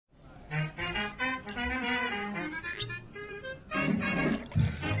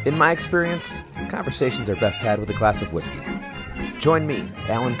In my experience, conversations are best had with a glass of whiskey. Join me,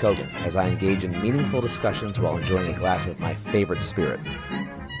 Alan Kogan, as I engage in meaningful discussions while enjoying a glass of my favorite spirit.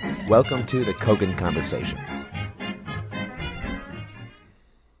 Welcome to the Kogan Conversation.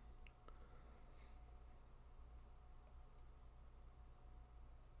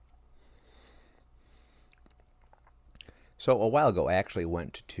 So a while ago, I actually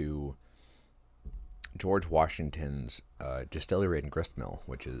went to George Washington's distillery and grist mill,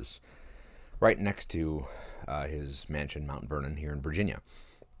 which is right next to his mansion, Mount Vernon, here in Virginia.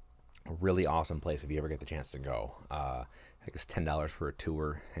 A really awesome place if you ever get the chance to go. I think it's $10 for a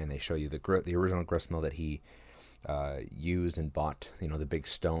tour, and they show you the original grist mill that he used and bought. You know, the big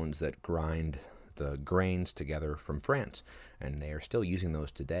stones that grind the grains together from France, and they are still using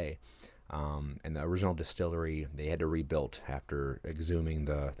those today. And the original distillery, they had to rebuild after exhuming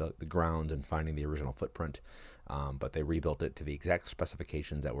the grounds and finding the original footprint. But they rebuilt it to the exact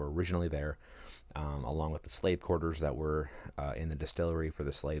specifications that were originally there, along with the slave quarters that were in the distillery for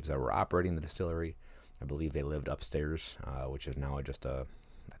the slaves that were operating the distillery. I believe they lived upstairs, which is now I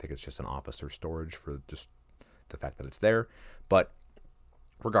think it's just an office or storage for just the fact that it's there. But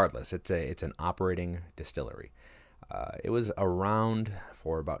regardless, it's an operating distillery. It was around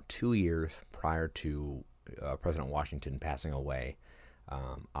for about 2 years prior to President Washington passing away.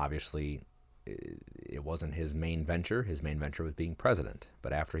 Obviously, it wasn't his main venture. His main venture was being president.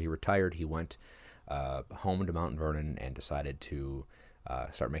 But after he retired, he went home to Mount Vernon and decided to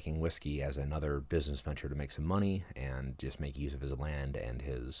start making whiskey as another business venture to make some money and just make use of his land and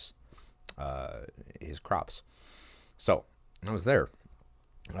his crops. So I was there.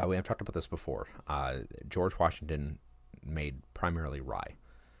 We have talked about this before. George Washington made primarily rye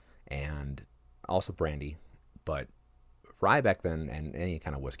and also brandy, but rye back then and any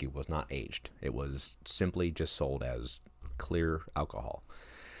kind of whiskey was not aged. It was simply just sold as clear alcohol.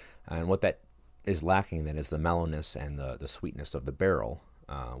 And what that is lacking then is the mellowness and the sweetness of the barrel,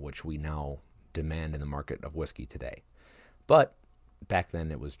 which we now demand in the market of whiskey today. But back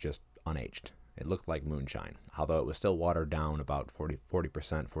then it was just unaged. It looked like moonshine, although it was still watered down about 40%,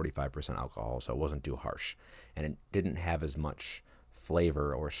 45% alcohol, so it wasn't too harsh. And it didn't have as much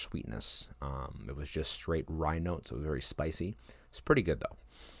flavor or sweetness. It was just straight rye notes. It was very spicy. It's pretty good, though.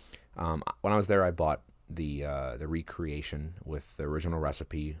 When I was there, I bought the recreation with the original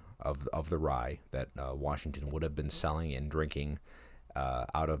recipe of the rye that Washington would have been selling and drinking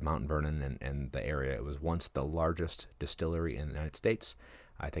out of Mount Vernon and the area. It was once the largest distillery in the United States.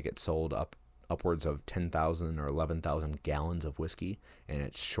 I think it sold upwards of 10,000 or 11,000 gallons of whiskey in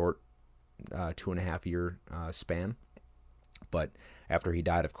its short 2.5 year span. But after he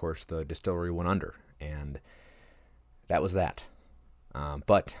died, of course, the distillery went under, and that was that.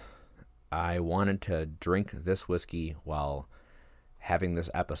 But I wanted to drink this whiskey while having this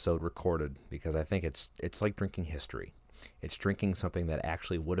episode recorded because I think it's like drinking history. It's drinking something that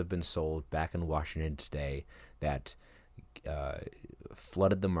actually would have been sold back in Washington today that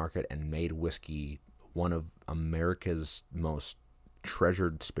flooded the market and made whiskey one of America's most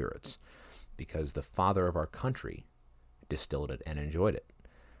treasured spirits because the father of our country distilled it and enjoyed it.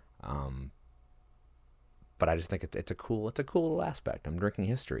 But I just think it's a cool little aspect. I'm drinking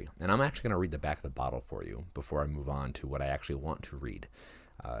history, and I'm actually going to read the back of the bottle for you before I move on to what I actually want to read.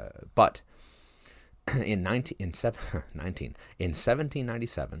 But in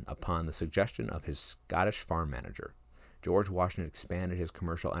 1797, upon the suggestion of his Scottish farm manager, George Washington expanded his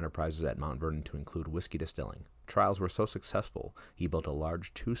commercial enterprises at Mount Vernon to include whiskey distilling. Trials were so successful, he built a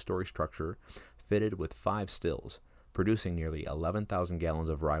large 2-story structure fitted with 5 stills, producing nearly 11,000 gallons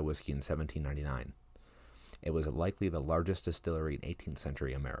of rye whiskey in 1799. It was likely the largest distillery in 18th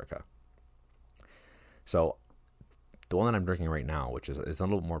century America. So, the one that I'm drinking right now, which is a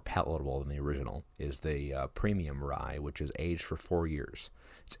little more palatable than the original, is the premium rye, which is aged for 4 years.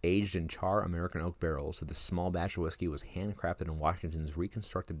 It's aged in char American oak barrels, so this small batch of whiskey was handcrafted in Washington's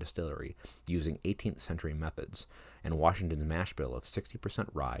reconstructed distillery using 18th century methods, and Washington's mash bill of 60%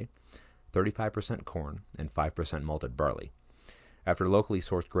 rye, 35% corn, and 5% malted barley. After locally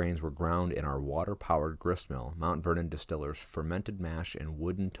sourced grains were ground in our water-powered grist mill, Mount Vernon distillers fermented mash in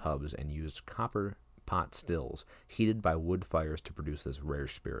wooden tubs and used copper pot stills heated by wood fires to produce this rare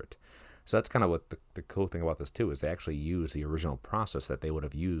spirit. So that's kind of what the cool thing about this too is they actually use the original process that they would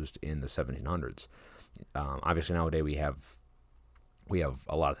have used in the 1700s. Obviously nowadays we have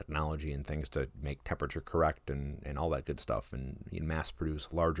a lot of technology and things to make temperature correct and all that good stuff and mass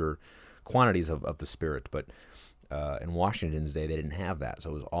produce larger quantities of the spirit. But in Washington's day they didn't have that,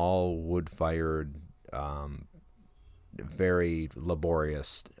 so it was all wood fired, very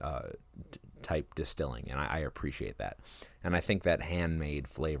laborious type distilling, and I appreciate that. And I think that handmade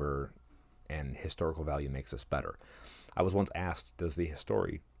flavor and historical value makes us better. I was once asked, does the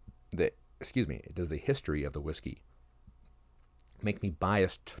history of the whiskey make me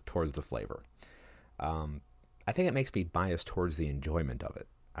biased towards the flavor? I think it makes me biased towards the enjoyment of it.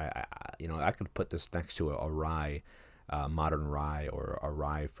 I could put this next to a rye, modern rye, or a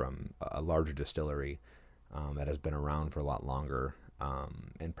rye from a larger distillery that has been around for a lot longer,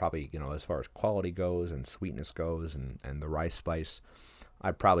 and probably, as far as quality goes and sweetness goes, and the rice spice,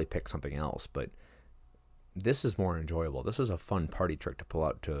 I'd probably pick something else. But this is more enjoyable. This is a fun party trick to pull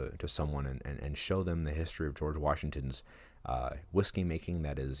out to someone and show them the history of George Washington's whiskey making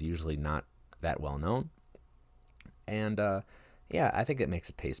that is usually not that well known. And I think it makes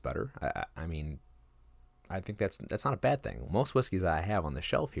it taste better. I mean, I think that's not a bad thing. Most whiskeys that I have on the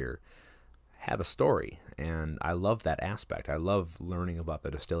shelf here have a story, and I love that aspect. I love learning about the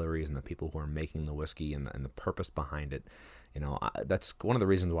distilleries and the people who are making the whiskey and the purpose behind it. That's one of the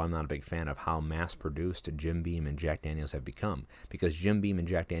reasons why I'm not a big fan of how mass-produced Jim Beam and Jack Daniels have become, because Jim Beam and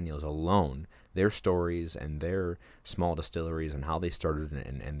Jack Daniels alone, their stories and their small distilleries and how they started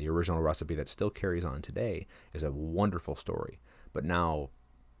and the original recipe that still carries on today is a wonderful story. But now,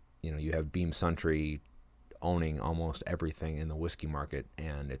 you have Beam Suntory owning almost everything in the whiskey market,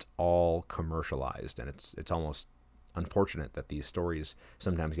 and it's all commercialized, and it's almost unfortunate that these stories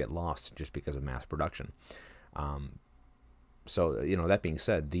sometimes get lost just because of mass production. So that being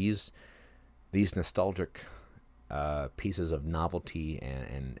said, these nostalgic pieces of novelty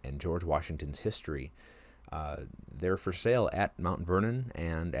and George Washington's history, they're for sale at Mount Vernon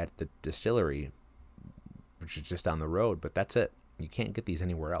and at the distillery, which is just down the road, but that's it. You can't get these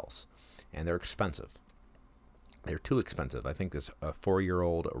anywhere else, and they're expensive. They're too expensive. I think this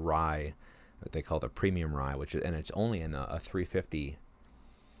 4-year-old rye that they call the premium rye, and it's only in a 350.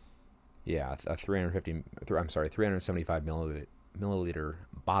 Yeah, a 375 milliliter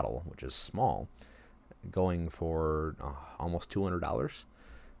bottle, which is small, going for almost $200.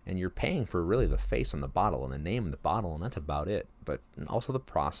 And you're paying for really the face on the bottle and the name of the bottle, and that's about it. But also the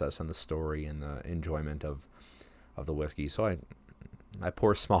process and the story and the enjoyment of the whiskey. So I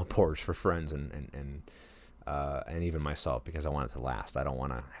pour small pours for friends and even myself, because I want it to last. I don't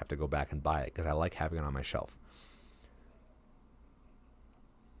want to have to go back and buy it, because I like having it on my shelf.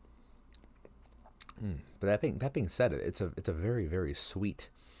 But that being said, it's a very, very sweet.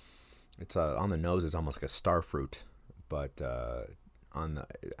 It's on the nose, it's almost like a star fruit, but and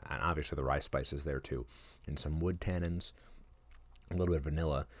obviously the rice spice is there too, and some wood tannins, a little bit of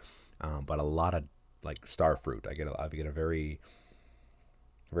vanilla, but a lot of like star fruit. I get a very,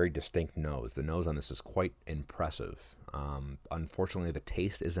 very distinct nose. The nose on this is quite impressive. Unfortunately, the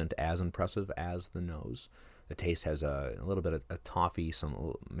taste isn't as impressive as the nose. The taste has a little bit of toffee,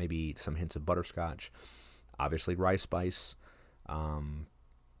 maybe some hints of butterscotch, obviously rice spice,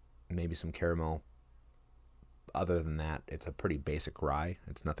 maybe some caramel. Other than that, it's a pretty basic rye.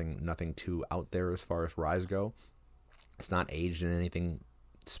 It's nothing too out there as far as ryes go. It's not aged in anything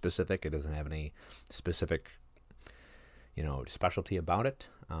specific. It doesn't have any specific, specialty about it.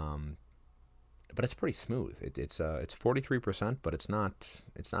 But it's pretty smooth. It's 43%, but it's not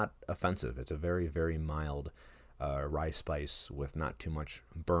offensive. It's a very, very mild rye spice with not too much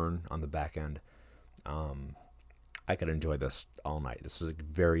burn on the back end. I could enjoy this all night. This is a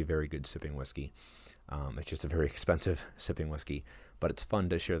very, very good sipping whiskey. It's just a very expensive sipping whiskey, but it's fun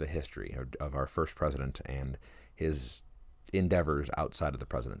to share the history of our first president and his endeavors outside of the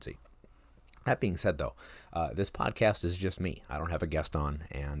presidency. That being said, though, this podcast is just me. I don't have a guest on,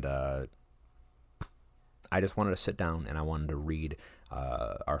 and I just wanted to sit down and I wanted to read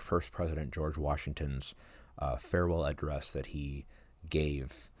our first president, George Washington's farewell address that he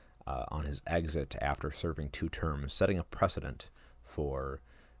gave on his exit after serving 2 terms, setting a precedent for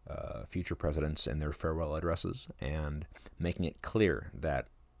future presidents and their farewell addresses, and making it clear that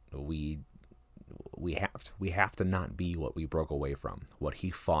we have to not be what we broke away from, what he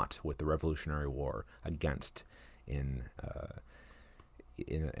fought with the Revolutionary War against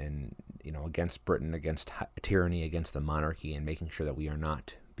against Britain, against tyranny, against the monarchy, and making sure that we are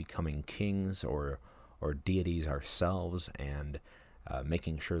not becoming kings or deities ourselves, and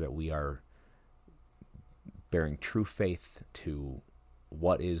making sure that we are bearing true faith to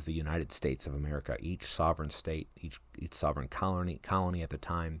what is the United States of America, each sovereign state, each sovereign colony at the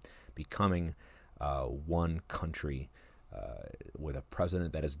time, becoming one country with a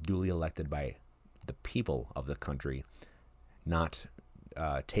president that is duly elected by the people of the country, not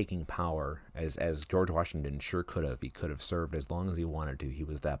taking power as George Washington sure could have. He could have served as long as he wanted to. He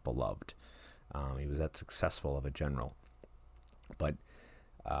was that beloved. He was that successful of a general. But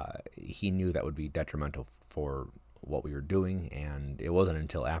he knew that would be detrimental for what we were doing, and it wasn't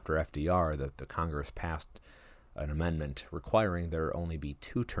until after FDR that the Congress passed an amendment requiring there only be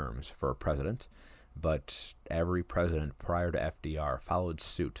 2 terms for a president, but every president prior to FDR followed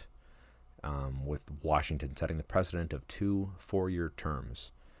suit, with Washington setting the precedent of 2 4-year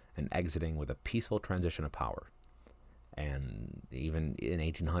terms and exiting with a peaceful transition of power. And even in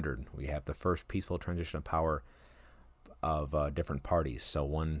 1800, we have the first peaceful transition of power of different parties. So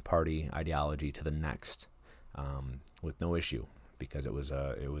one party ideology to the next, with no issue, because it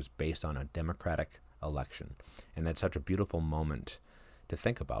was based on a democratic election. And that's such a beautiful moment to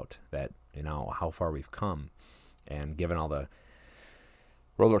think about, that, how far we've come. And given all the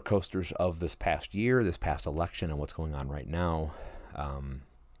roller coasters of this past year, this past election, and what's going on right now,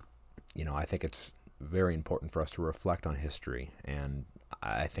 I think it's very important for us to reflect on history. And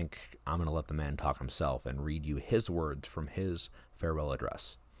I think I'm going to let the man talk himself and read you his words from his farewell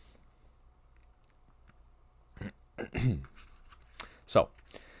address. So,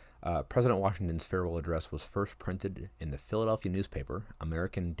 President Washington's farewell address was first printed in the Philadelphia newspaper,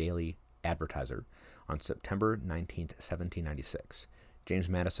 American Daily Advertiser, on September 19th, 1796. James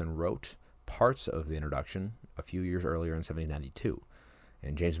Madison wrote parts of the introduction a few years earlier in 1792.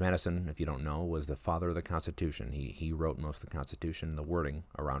 And James Madison, if you don't know, was the father of the Constitution. He wrote most of the Constitution, the wording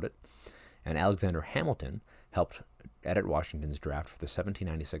around it. And Alexander Hamilton helped edit Washington's draft for the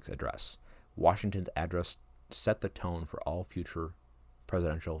 1796 address. Washington's address set the tone for all future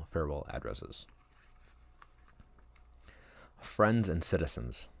presidential farewell addresses. Friends and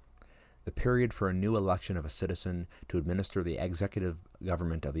citizens. The period for a new election of a citizen to administer the executive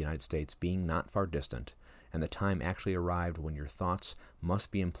government of the United States being not far distant, and the time actually arrived when your thoughts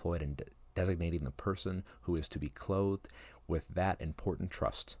must be employed in designating the person who is to be clothed with that important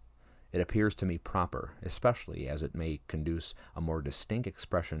trust. It appears to me proper, especially as it may conduce a more distinct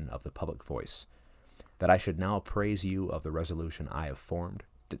expression of the public voice, that I should now appraise you of the resolution I have formed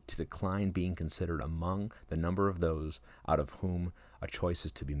to decline being considered among the number of those out of whom a choice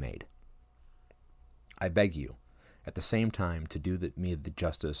is to be made. I beg you, at the same time, to do me the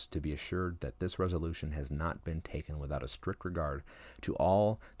justice to be assured that this resolution has not been taken without a strict regard to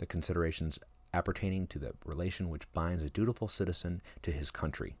all the considerations appertaining to the relation which binds a dutiful citizen to his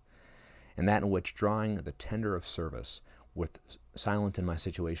country, and that in which drawing the tender of service with silence in my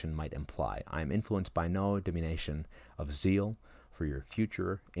situation might imply. I am influenced by no diminution of zeal for your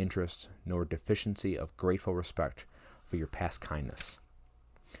future interest, nor deficiency of grateful respect for your past kindness,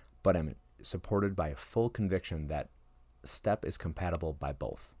 but am supported by a full conviction that step is compatible by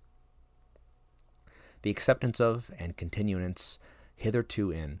both. The acceptance of and continuance hitherto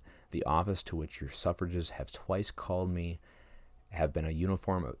in the office to which your suffrages have twice called me have been a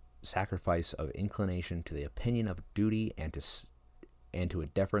uniform sacrifice of inclination to the opinion of duty and to a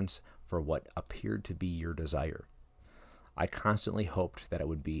deference for what appeared to be your desire. I constantly hoped that it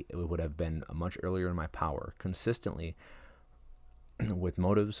would have been much earlier in my power, consistently with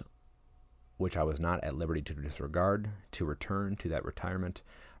motives which I was not at liberty to disregard, to return to that retirement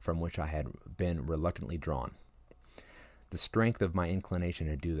from which I had been reluctantly drawn. The strength of my inclination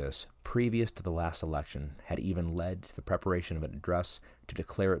to do this, previous to the last election, had even led to the preparation of an address to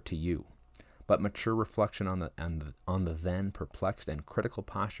declare it to you. But mature reflection on the then perplexed and critical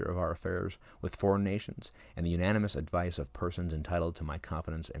posture of our affairs with foreign nations, and the unanimous advice of persons entitled to my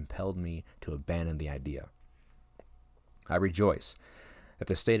confidence, impelled me to abandon the idea. I rejoice that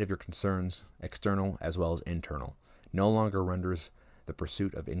the state of your concerns, external as well as internal, no longer renders the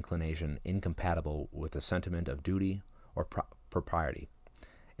pursuit of inclination incompatible with the sentiment of duty or propriety,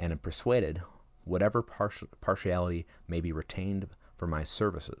 and am persuaded, whatever partiality may be retained for my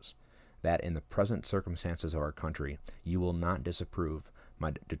services, that in the present circumstances of our country you will not disapprove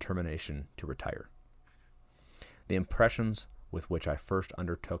my determination to retire. The impressions with which I first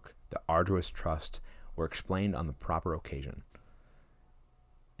undertook the arduous trust were explained on the proper occasion.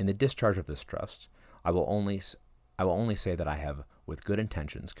 In the discharge of this trust, I will only say that I have, with good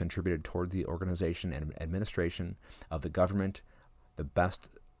intentions, contributed towards the organization and administration of the government the best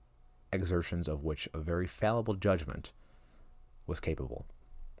exertions of which a very fallible judgment was capable.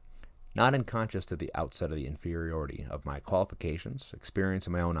 Not unconscious to the outset of the inferiority of my qualifications, experience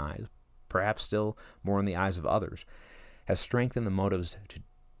in my own eyes, perhaps still more in the eyes of others, has strengthened the motives to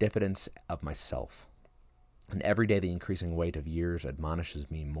diffidence of myself. And every day the increasing weight of years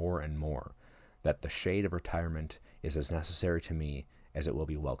admonishes me more and more that the shade of retirement is as necessary to me as it will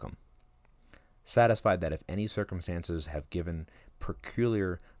be welcome. Satisfied that if any circumstances have given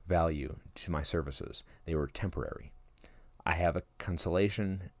peculiar value to my services, they were temporary, I have the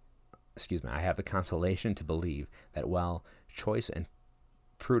consolation to believe that while choice and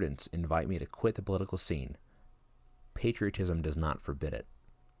prudence invite me to quit the political scene, patriotism does not forbid it.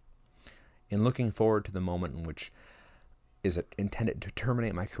 In looking forward to the moment in which is intended to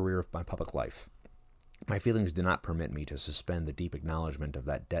terminate my career of my public life, my feelings do not permit me to suspend the deep acknowledgement of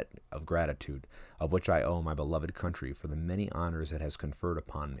that debt of gratitude of which I owe my beloved country for the many honors it has conferred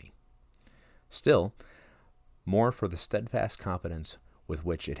upon me. Still, more for the steadfast confidence with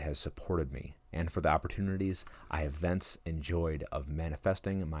which it has supported me, and for the opportunities I have thence enjoyed of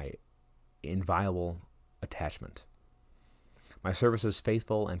manifesting my inviolable attachment. My services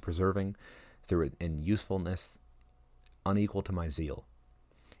faithful and persevering through it in usefulness unequal to my zeal.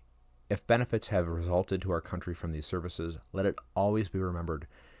 If benefits have resulted to our country from these services, let it always be remembered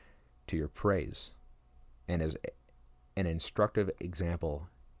to your praise and as an instructive example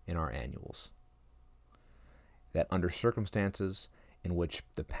in our annuals, that under circumstances in which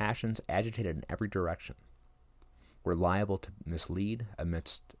the passions agitated in every direction were liable to mislead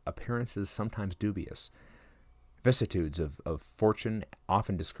amidst appearances sometimes dubious, vicissitudes of fortune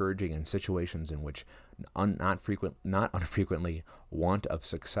often discouraging, in situations in which not unfrequently want of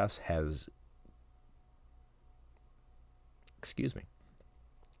success has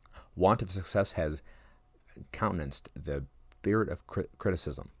countenanced the spirit of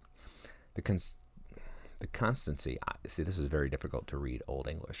criticism. The constancy, see, this is very difficult to read Old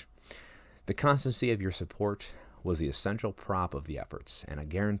English. The constancy of your support was the essential prop of the efforts, and a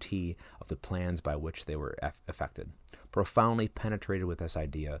guarantee of the plans by which they were effected. Profoundly penetrated with this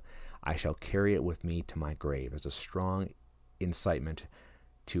idea, I shall carry it with me to my grave as a strong incitement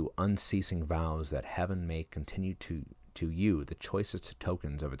to unceasing vows that heaven may continue to you the choicest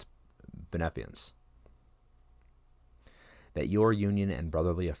tokens of its beneficence, that your union and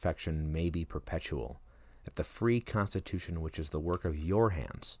brotherly affection may be perpetual, that the free constitution which is the work of your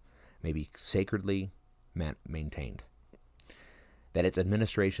hands may be sacredly maintained, that its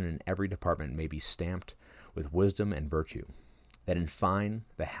administration in every department may be stamped with wisdom and virtue, that in fine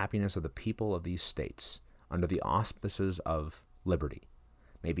the happiness of the people of these states, under the auspices of liberty,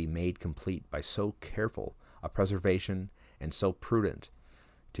 may be made complete by so careful a preservation and so prudent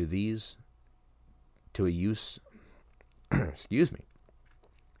to a use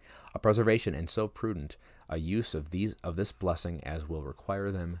of this blessing as will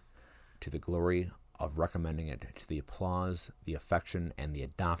require them to the glory of recommending it to the applause, the affection, and the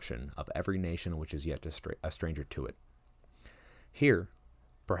adoption of every nation which is yet a stranger to it. Here,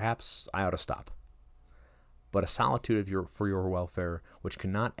 perhaps I ought to stop. But a solitude for your welfare, which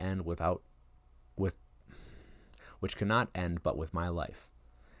cannot end but with my life,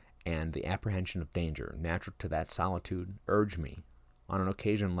 and the apprehension of danger natural to that solitude, urge me, on an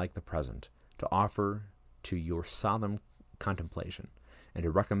occasion like the present, to offer to your solemn contemplation, and to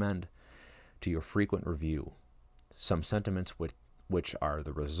recommend to your frequent review some sentiments which are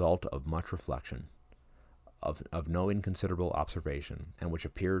the result of much reflection, of no inconsiderable observation, and which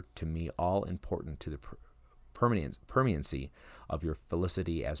appear to me all important to the permanency of your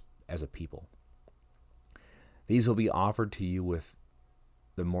felicity as a people. These will be offered to you with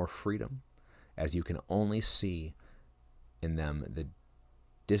the more freedom, as you can only see in them the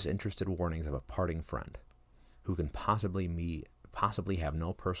disinterested warnings of a parting friend, who can possibly have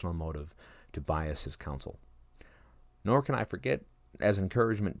no personal motive to bias his counsel. Nor can I forget, as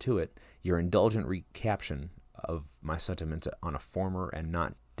encouragement to it, your indulgent recaption of my sentiments on a former and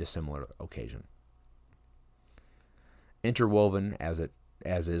not dissimilar occasion. Interwoven as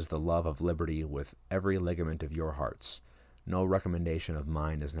is the love of liberty with every ligament of your hearts, no recommendation of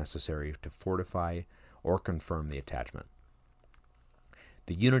mine is necessary to fortify or confirm the attachment.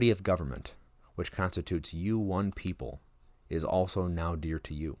 The unity of government, which constitutes you one people, is also now dear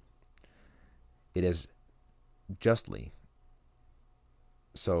to you. It is justly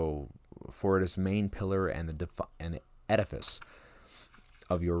so, for it is main pillar and the edifice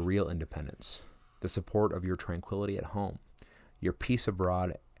of your real independence, the support of your tranquility at home, your peace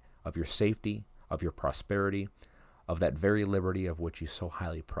abroad, of your safety, of your prosperity, of that very liberty of which you so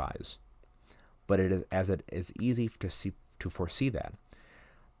highly prize. But it is easy to foresee that,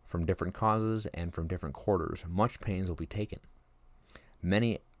 from different causes and from different quarters, much pains will be taken.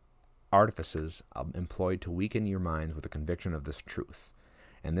 Many artifices employed to weaken your minds with the conviction of this truth,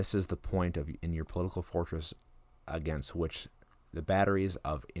 and this is the point in your political fortress against which the batteries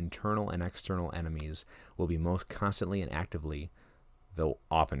of internal and external enemies will be most constantly and actively, though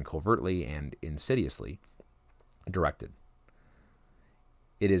often covertly and insidiously, directed.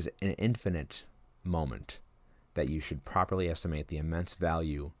 It is an infinite moment that you should properly estimate the immense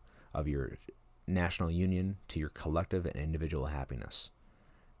value of your national union to your collective and individual happiness,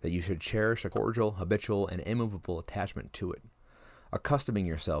 that you should cherish a cordial, habitual, and immovable attachment to it, accustoming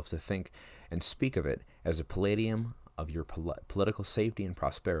yourself to think and speak of it as a palladium of your political safety and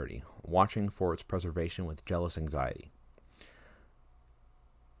prosperity, watching for its preservation with jealous anxiety,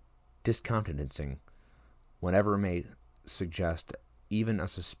 discountenancing whenever may suggest even a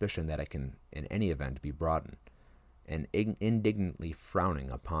suspicion that it can in any event be broadened, and indignantly frowning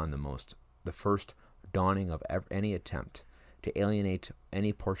upon the first dawning of any attempt to alienate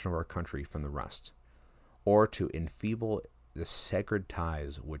any portion of our country from the rest, or to enfeeble the sacred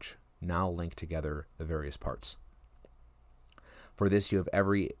ties which now link together the various parts. For this you have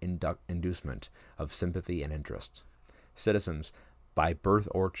every inducement of sympathy and interest. Citizens, by birth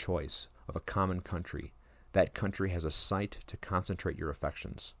or choice, of a common country, that country has a site to concentrate your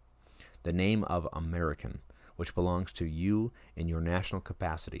affections. The name of American, which belongs to you in your national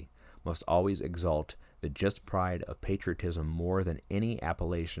capacity, must always exalt the just pride of patriotism more than any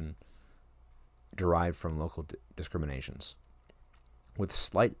appellation derived from local discriminations. With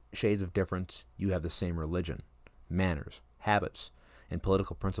slight shades of difference, you have the same religion, manners, habits, and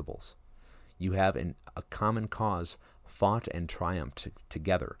political principles. You have in a common cause fought and triumphed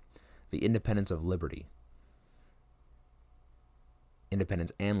together, the independence and liberty.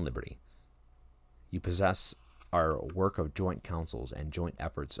 You possess our work of joint councils and joint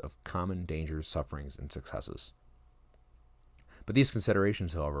efforts of common dangers, sufferings, and successes. But these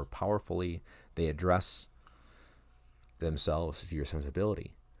considerations, however powerfully they address themselves to your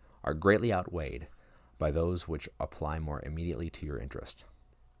sensibility, are greatly outweighed by those which apply more immediately to your interest.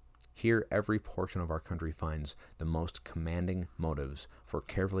 Here every portion of our country finds the most commanding motives for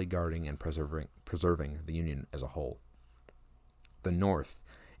carefully guarding and preserving the Union as a whole. The North,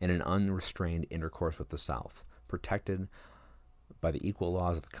 in an unrestrained intercourse with the South, protected by the equal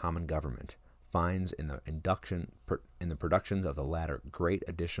laws of a common government, finds in the productions of the latter great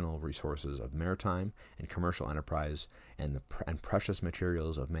additional resources of maritime and commercial enterprise and precious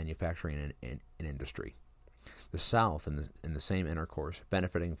materials of manufacturing and industry. The South, in the same intercourse,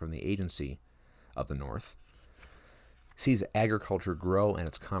 benefiting from the agency of the North, sees agriculture grow and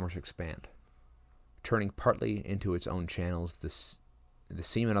its commerce expand. Turning partly into its own channels, the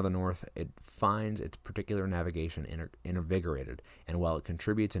seaman of the North, it finds its particular navigation invigorated, and while it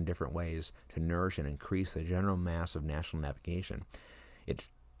contributes in different ways to nourish and increase the general mass of national navigation,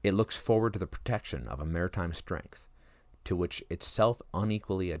 it looks forward to the protection of a maritime strength, to which itself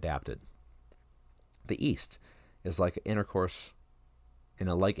unequally adapted. The East is like intercourse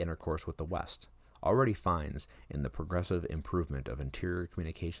with the West, already finds in the progressive improvement of interior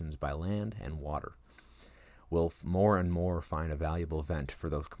communications by land and water, will more and more find a valuable vent for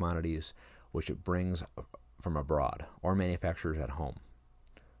those commodities which it brings from abroad or manufactures at home.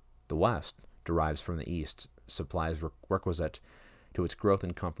 The West derives from the East supplies requisite to its growth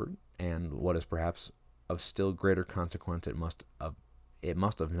and comfort, and what is perhaps of still greater consequence, it must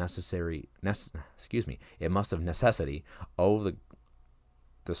of necessity owe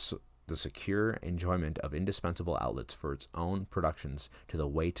the secure enjoyment of indispensable outlets for its own productions to the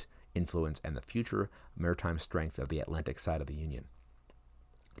weight, influence, and the future maritime strength of the Atlantic side of the Union,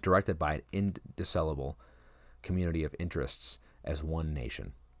 directed by an indissoluble community of interests as one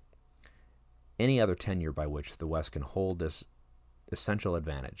nation. Any other tenure by which the West can hold this essential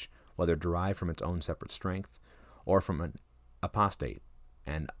advantage, whether derived from its own separate strength or from an apostate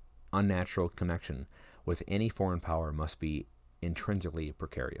and unnatural connection with any foreign power, must be intrinsically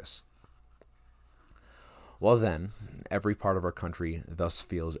precarious. Well then, every part of our country thus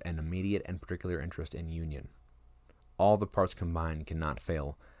feels an immediate and particular interest in union. All the parts combined cannot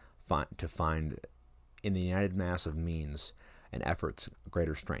fail to find in the united mass of means and efforts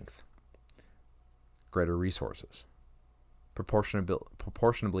greater strength, greater resources,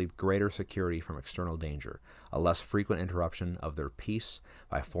 proportionably greater security from external danger, a less frequent interruption of their peace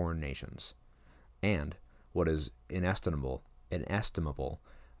by foreign nations, and, what is inestimable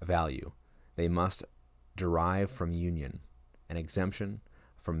value, they must derive from union, an exemption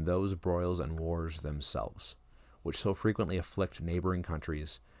from those broils and wars themselves, which so frequently afflict neighboring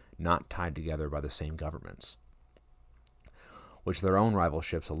countries not tied together by the same governments, which their own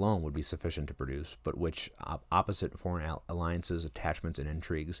rivalships alone would be sufficient to produce, but which opposite foreign alliances, attachments, and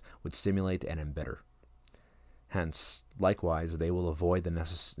intrigues would stimulate and embitter. Hence, likewise, they will avoid the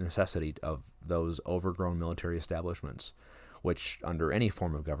necessity of those overgrown military establishments, which, under any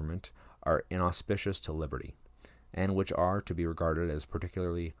form of government, are inauspicious to liberty, and which are to be regarded as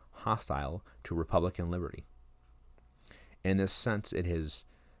particularly hostile to republican liberty. In this sense, it is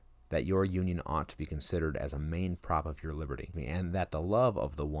that your union ought to be considered as a main prop of your liberty, and that the love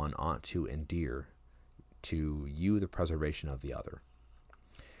of the one ought to endear to you the preservation of the other.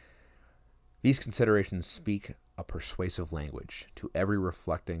 These considerations speak a persuasive language to every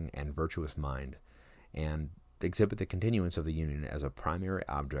reflecting and virtuous mind, and exhibit the continuance of the Union as a primary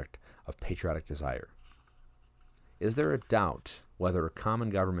object of patriotic desire. Is there a doubt whether a common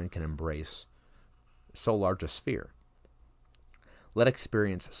government can embrace so large a sphere? Let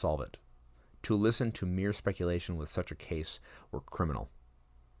experience solve it. To listen to mere speculation with such a case were criminal.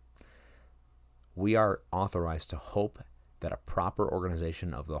 We are authorized to hope that a proper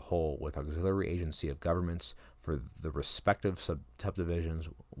organization of the whole with auxiliary agency of governments for the respective subdivisions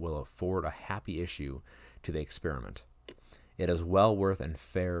will afford a happy issue to the experiment. It is well worth and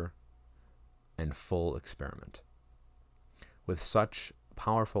fair and full experiment. With such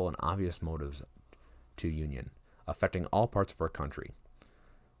powerful and obvious motives to union, affecting all parts of our country,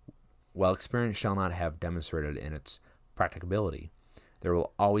 while experience shall not have demonstrated in its practicability, there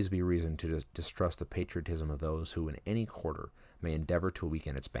will always be reason to distrust the patriotism of those who in any quarter may endeavor to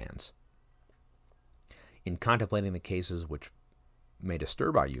weaken its bands. In contemplating the cases which may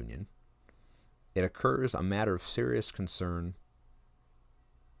disturb our Union, it occurs a matter of serious concern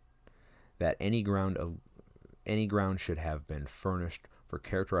that any ground should have been furnished for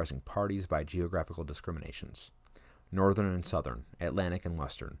characterizing parties by geographical discriminations, northern and southern, Atlantic and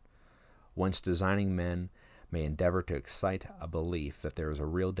western, whence designing men may endeavor to excite a belief that there is a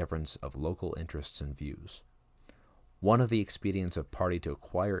real difference of local interests and views. One of the expedients of party to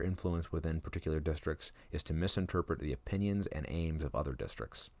acquire influence within particular districts is to misinterpret the opinions and aims of other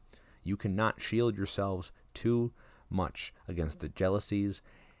districts. You cannot shield yourselves too much against the jealousies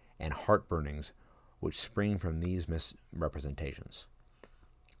and heartburnings which spring from these misrepresentations.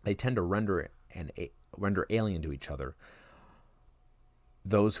 They tend to render alien to each other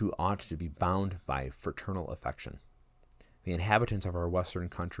those who ought to be bound by fraternal affection. The inhabitants of our western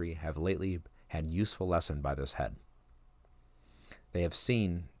country have lately had useful lesson by this head. They have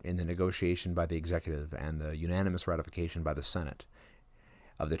seen in the negotiation by the executive and the unanimous ratification by the Senate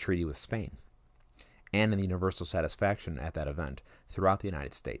of the treaty with Spain, and in the universal satisfaction at that event throughout the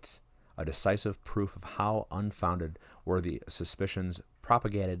United States, a decisive proof of how unfounded were the suspicions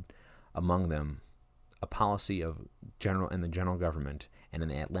propagated among them, a policy of the general government and in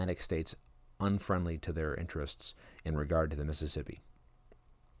the Atlantic states unfriendly to their interests in regard to the Mississippi.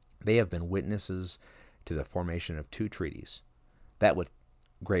 They have been witnesses to the formation of two treaties, that with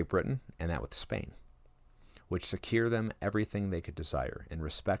Great Britain and that with Spain, which secure them everything they could desire in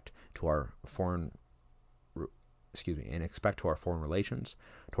respect to our foreign relations,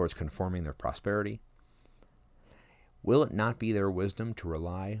 towards conforming their prosperity. Will it not be their wisdom to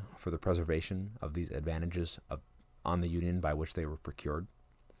rely for the preservation of these advantages on the union by which they were procured?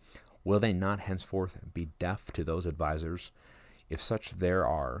 Will they not henceforth be deaf to those advisers, if such there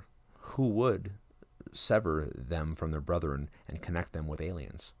are, who would sever them from their brethren and connect them with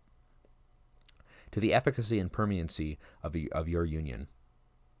aliens? To the efficacy and permanency of your union,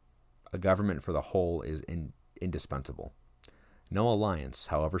 a government for the whole is indispensable. No alliance,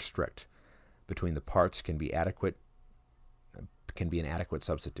 however strict, between the parts can be an adequate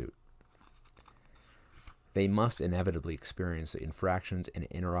substitute. They must inevitably experience the infractions and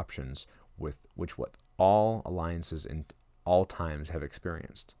interruptions with all alliances in all times have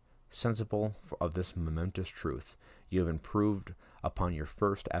experienced. Sensible of this momentous truth, you have improved upon your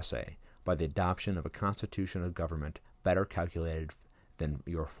first essay by the adoption of a constitution of government better calculated than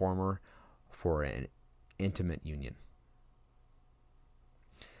your former for an intimate union,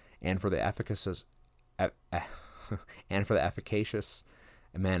 and for the efficacious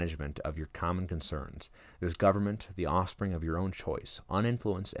management of your common concerns. This government, the offspring of your own choice,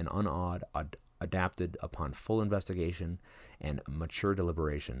 uninfluenced and unawed, adapted upon full investigation and mature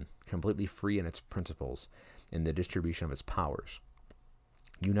deliberation, completely free in its principles, in the distribution of its powers,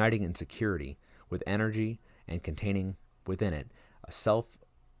 uniting in security with energy and containing within itself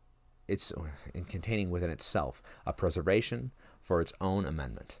a preservation for its own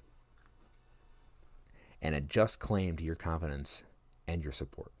amendment, and a just claim to your confidence and your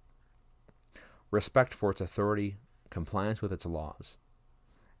support. Respect for its authority, compliance with its laws,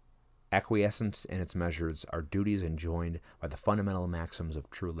 acquiescence in its measures are duties enjoined by the fundamental maxims of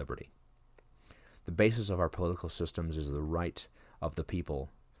true liberty. The basis of our political systems is the right of the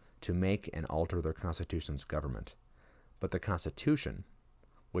people to make and alter their constitution's government. But the Constitution,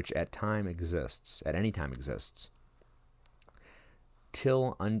 which at any time exists,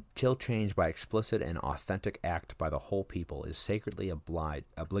 till changed by explicit and authentic act by the whole people, is sacredly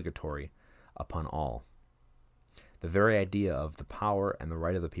obligatory upon all. The very idea of the power and the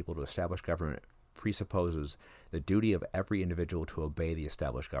right of the people to establish government presupposes the duty of every individual to obey the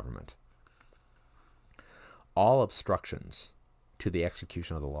established government. All obstructions to the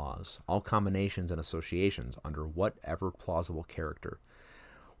execution of the laws, all combinations and associations under whatever plausible character,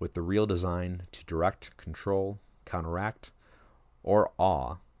 with the real design to direct, control, counteract, or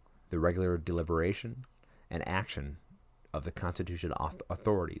awe the regular deliberation and action of the constituted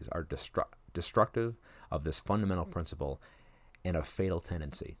authorities are destructive of this fundamental principle and a fatal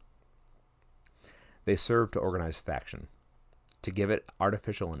tendency. They serve to organize faction, to give it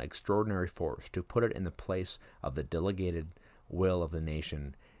artificial and extraordinary force, to put it in the place of the delegated will of the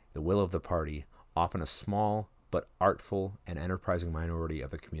nation, the will of the party, often a small but artful and enterprising minority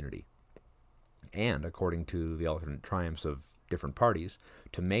of the community, and, according to the alternate triumphs of different parties,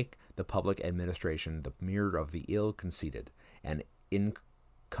 to make the public administration the mirror of the ill-conceited and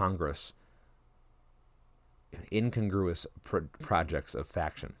incongruous projects of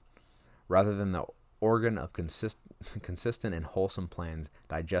faction, rather than the organ of consistent and wholesome plans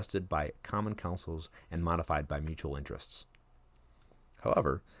digested by common councils and modified by mutual interests.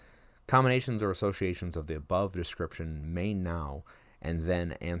 However, combinations or associations of the above description may now and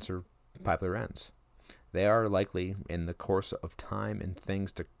then answer popular ends. They are likely, in the course of time and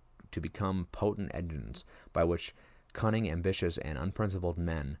things, to become potent engines by which cunning, ambitious, and unprincipled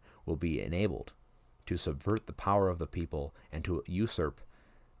men will be enabled to subvert the power of the people and to usurp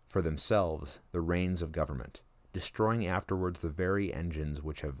for themselves the reins of government, destroying afterwards the very engines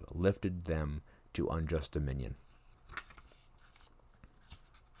which have lifted them to unjust dominion.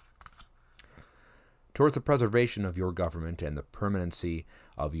 Towards the preservation of your government and the permanency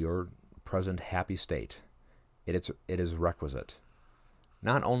of your present happy state, it is requisite,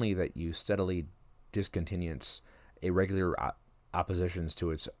 not only that you steadily discontinuance irregular oppositions to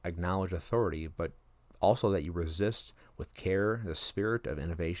its acknowledged authority, but also that you resist with care the spirit of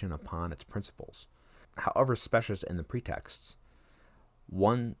innovation upon its principles. However specious in the pretexts,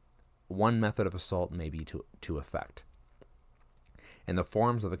 one method of assault may be to effect. In the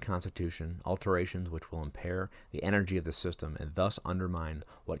forms of the Constitution, alterations which will impair the energy of the system and thus undermine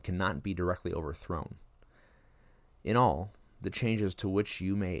what cannot be directly overthrown. In all the changes to which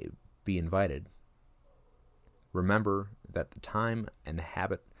you may be invited, remember that the time and the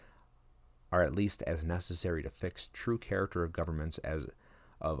habit are at least as necessary to fix true character of governments as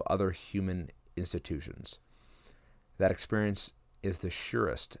of other human institutions. That experience is the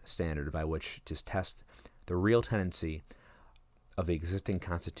surest standard by which to test the real tendency of the existing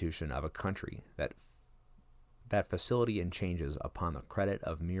constitution of a country, that facility in changes upon the credit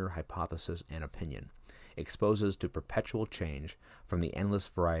of mere hypothesis and opinion exposes to perpetual change from the endless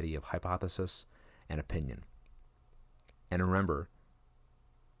variety of hypothesis and opinion. And remember,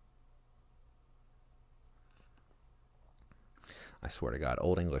 I swear to God,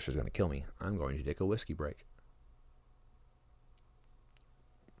 Old English is going to kill me. I'm going to take a whiskey break.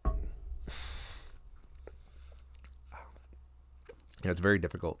 It's very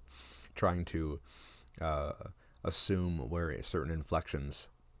difficult trying to assume where certain inflections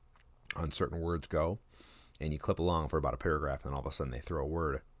on certain words go, and you clip along for about a paragraph, and all of a sudden they throw a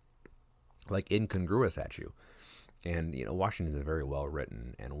word like incongruous at you. And Washington is a very well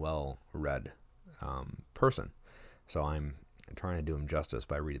written and well read person, so I'm trying to do him justice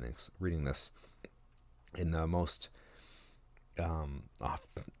by reading this in the most off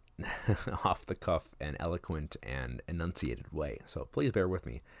the cuff and eloquent and enunciated way. So please bear with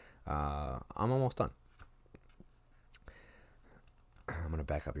me. I'm almost done. I'm going to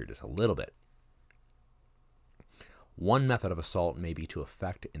back up here just a little bit. One method of assault may be to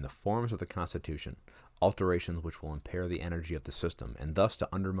effect in the forms of the Constitution alterations which will impair the energy of the system and thus to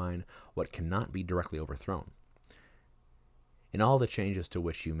undermine what cannot be directly overthrown. In all the changes to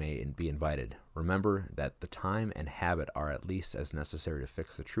which you may be invited, remember that the time and habit are at least as necessary to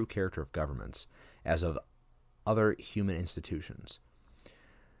fix the true character of governments as of other human institutions.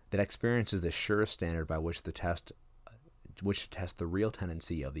 That experience is the surest standard by which to test the real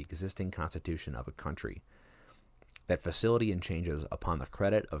tendency of the existing constitution of a country. That facility in changes upon the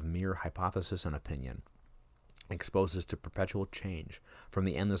credit of mere hypothesis and opinion exposes to perpetual change from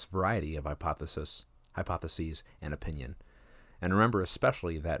the endless variety of hypotheses and opinion. And remember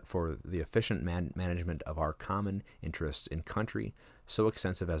especially that for the efficient management of our common interests in country so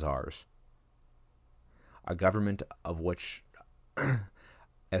extensive as ours, a government of which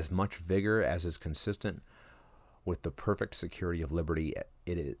as much vigor as is consistent with the perfect security of liberty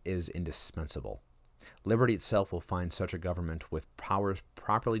it is indispensable. Liberty itself will find such a government with powers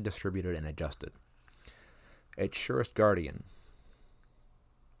properly distributed and adjusted. Its surest guardian.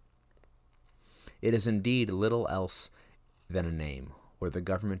 It is indeed little else than a name, where the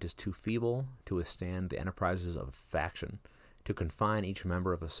government is too feeble to withstand the enterprises of faction, to confine each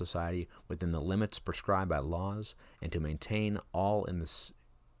member of the society within the limits prescribed by laws, and to maintain all in the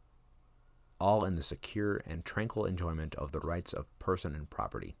secure and tranquil enjoyment of the rights of person and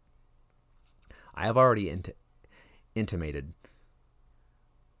property. I have already intimated,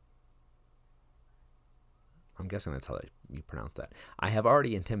 I'm guessing that's how you pronounce that. I have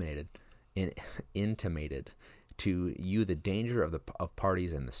already intimated to you the danger of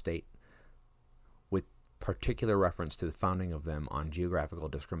parties in the state, with particular reference to the founding of them on geographical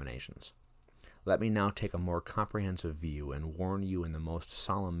discriminations. Let me now take a more comprehensive view and warn you in the most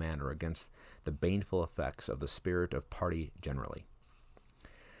solemn manner against the baneful effects of the spirit of party generally.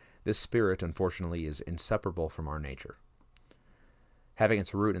 This spirit, unfortunately, is inseparable from our nature, having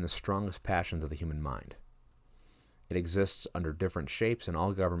its root in the strongest passions of the human mind. It exists under different shapes in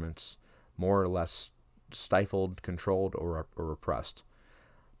all governments, more or less stifled, controlled, or repressed.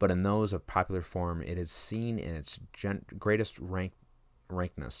 But in those of popular form, it is seen in its greatest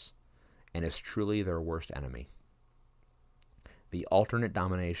rankness, and is truly their worst enemy. The alternate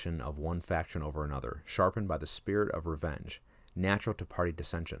domination of one faction over another, sharpened by the spirit of revenge, natural to party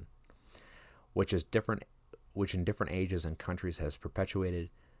dissension, which in different ages and countries has perpetrated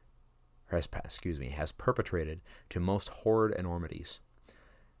to most horrid enormities,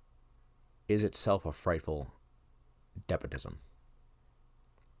 is itself a frightful despotism.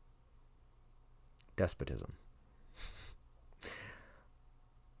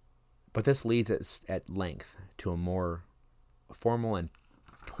 But this leads us at length to a more formal and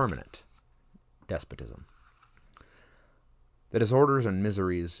permanent despotism. The disorders and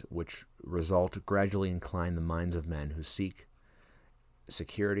miseries which result gradually incline the minds of men who seek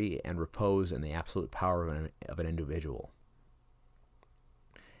security and repose in the absolute power of an individual.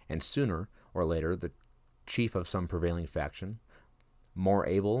 And sooner or later, the chief of some prevailing faction, more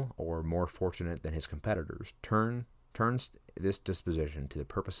able or more fortunate than his competitors, turns this disposition to the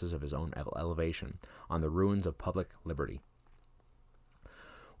purposes of his own elevation on the ruins of public liberty.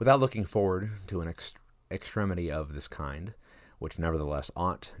 Without looking forward to an extremity of this kind, which nevertheless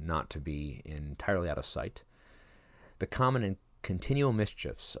ought not to be entirely out of sight, the common and continual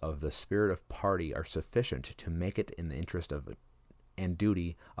mischiefs of the spirit of party are sufficient to make it in the interest of and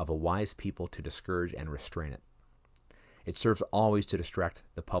duty of a wise people to discourage and restrain it. It serves always to distract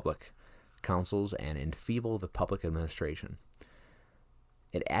the public councils and enfeeble the public administration.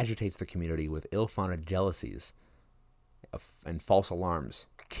 It agitates the community with ill-founded jealousies and false alarms,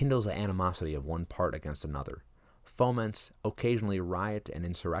 kindles the animosity of one part against another, foments occasionally riot and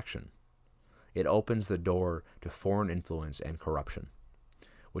insurrection. It opens the door to foreign influence and corruption,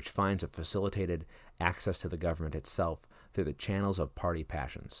 which finds a facilitated access to the government itself through the channels of party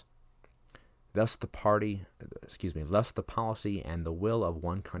passions. Thus the policy and the will of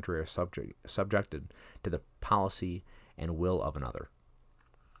one country are subjected to the policy and will of another.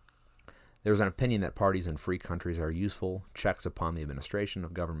 There is an opinion that parties in free countries are useful checks upon the administration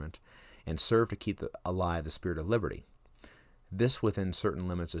of government and serve to keep alive the spirit of liberty. This, within certain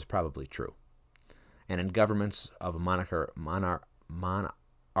limits, is probably true. And in governments of a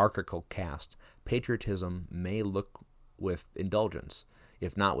monarchical caste, patriotism may look with indulgence,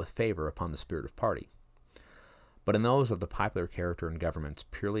 if not with favor, upon the spirit of party. But in those of the popular character in governments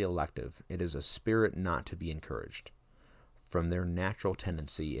purely elective, it is a spirit not to be encouraged. From their natural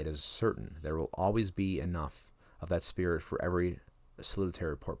tendency, it is certain there will always be enough of that spirit for every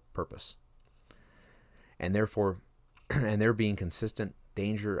salutary purpose. And therefore, and there being consistent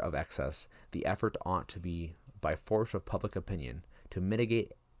danger of excess, the effort ought to be, by force of public opinion, to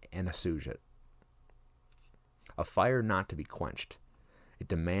mitigate and assuage it. A fire not to be quenched, it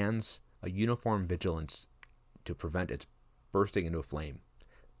demands a uniform vigilance to prevent its bursting into a flame,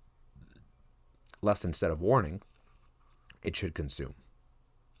 lest instead of warning, it should consume.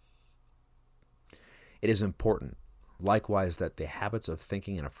 It is important, likewise, that the habits of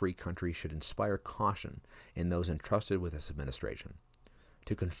thinking in a free country should inspire caution in those entrusted with its administration,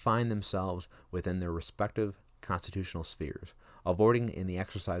 to confine themselves within their respective constitutional spheres, avoiding in the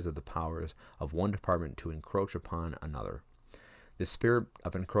exercise of the powers of one department to encroach upon another. The spirit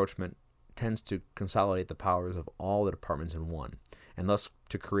of encroachment tends to consolidate the powers of all the departments in one, and thus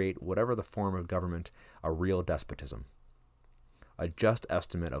to create, whatever the form of government, a real despotism. A just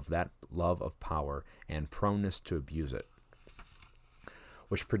estimate of that love of power and proneness to abuse it,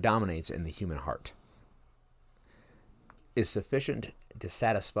 which predominates in the human heart, is sufficient to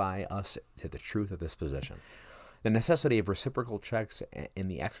satisfy us to the truth of this position. The necessity of reciprocal checks in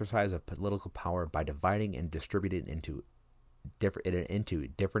the exercise of political power by dividing and distributing into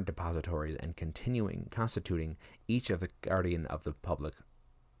different depositories and constituting each of the guardian of the public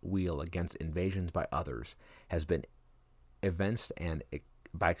weal against invasions by others has been evinced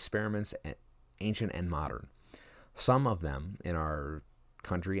by experiments ancient and modern, some of them in our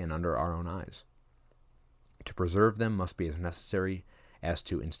country and under our own eyes. To preserve them must be as necessary as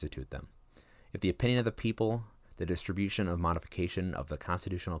to institute them. If the opinion of the people, the distribution of modification of the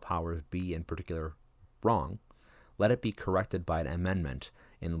constitutional powers be in particular wrong, let it be corrected by an amendment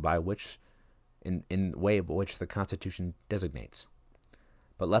in way by which the Constitution designates.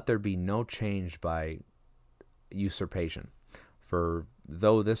 But let there be no change by usurpation, for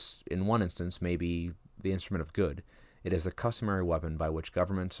though this in one instance may be the instrument of good, it is the customary weapon by which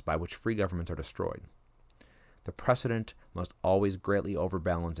free governments are destroyed. The precedent must always greatly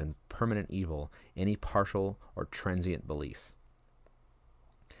overbalance in permanent evil any partial or transient belief,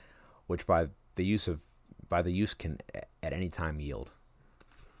 which by the use can at any time yield.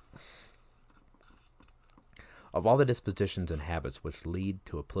 Of all the dispositions and habits which lead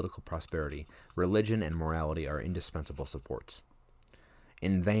to a political prosperity, religion and morality are indispensable supports.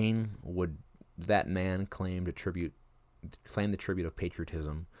 In vain would that man claim the tribute of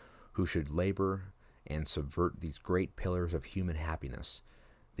patriotism who should labor and subvert these great pillars of human happiness,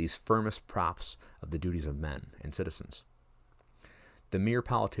 these firmest props of the duties of men and citizens. The mere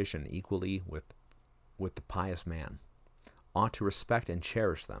politician, equally with the pious man, ought to respect and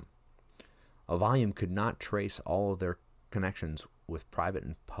cherish them. A volume could not trace all of their connections with private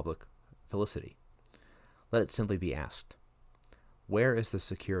and public felicity. Let it simply be asked, where is the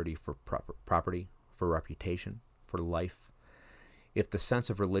security for property, for reputation, for life, if the sense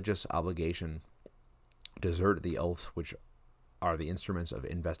of religious obligation desert the oaths which are the instruments of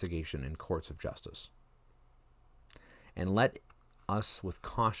investigation in courts of justice? And let us with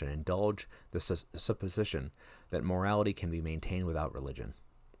caution indulge the supposition that morality can be maintained without religion.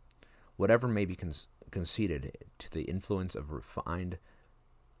 Whatever may be conceded to the influence of refined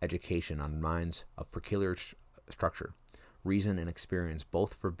education on minds of peculiar structure, reason and experience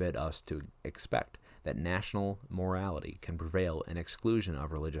both forbid us to expect that national morality can prevail in exclusion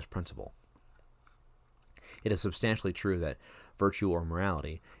of religious principle. It is substantially true that virtue or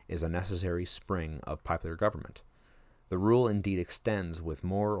morality is a necessary spring of popular government. The rule indeed extends with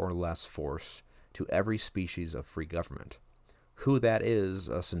more or less force to every species of free government. Who that is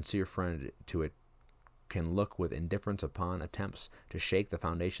a sincere friend to it can look with indifference upon attempts to shake the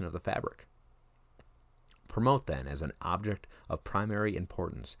foundation of the fabric. Promote, then, as an object of primary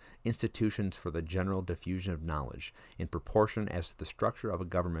importance, institutions for the general diffusion of knowledge, in proportion as the structure of a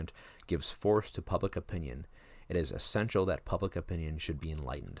government gives force to public opinion. It is essential that public opinion should be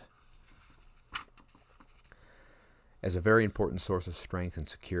enlightened. As a very important source of strength and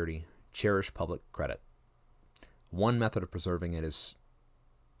security, cherish public credit. One method of preserving it is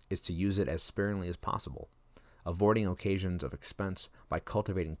to use it as sparingly as possible, avoiding occasions of expense by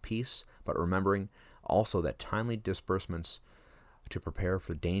cultivating peace, but remembering also that timely disbursements to prepare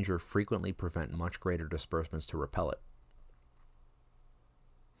for danger frequently prevent much greater disbursements to repel it.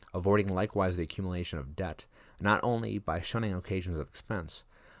 Avoiding likewise the accumulation of debt, not only by shunning occasions of expense,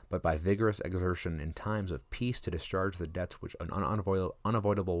 but by vigorous exertion in times of peace to discharge the debts which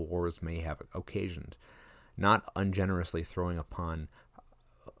unavoidable wars may have occasioned, not ungenerously throwing upon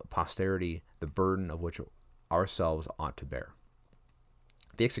posterity the burden of which ourselves ought to bear.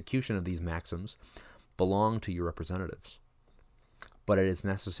 The execution of these maxims belong to your representatives, but it is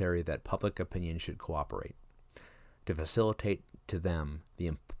necessary that public opinion should cooperate. To facilitate to them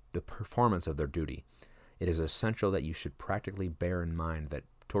the performance of their duty, it is essential that you should practically bear in mind that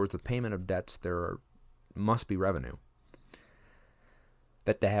towards the payment of debts must be revenue.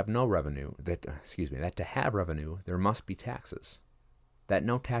 That to have revenue, there must be taxes. That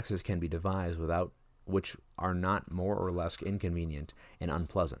no taxes can be devised without which are not more or less inconvenient and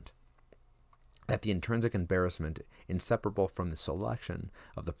unpleasant. That the intrinsic embarrassment inseparable from the selection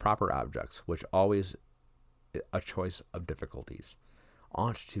of the proper objects, which always a choice of difficulties,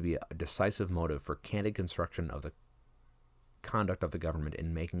 ought to be a decisive motive for candid construction of the conduct of the government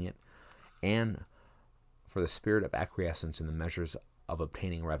in making it, and for the spirit of acquiescence in the measures of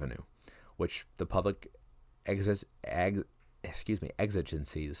obtaining revenue, which the public exigencies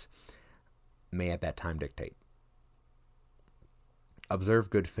may at that time dictate. Observe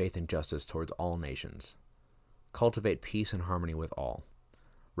good faith and justice towards all nations. Cultivate peace and harmony with all.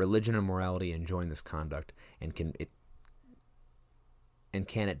 Religion and morality enjoin this conduct, and can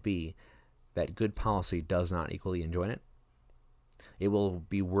it be that good policy does not equally enjoin it? It will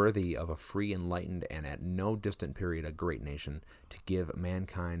be worthy of a free, enlightened, and at no distant period a great nation to give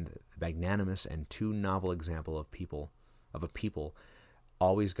mankind the magnanimous and too novel example of a people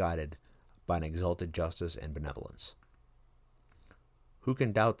always guided by an exalted justice and benevolence. Who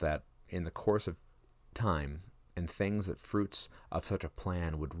can doubt that, in the course of time, and things that fruits of such a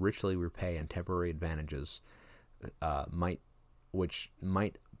plan would richly repay and temporary advantages which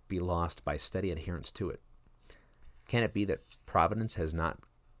might be lost by steady adherence to it. Can it be that Providence has not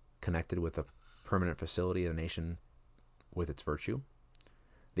connected with the permanent facility of the nation with its virtue?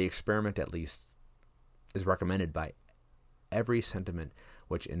 The experiment, at least, is recommended by every sentiment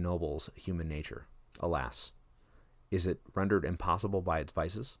which ennobles human nature. Alas, is it rendered impossible by its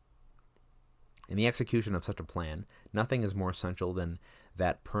vices? In the execution of such a plan, nothing is more essential than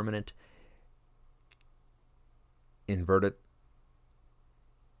that permanent inverted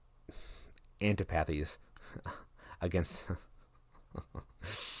antipathies against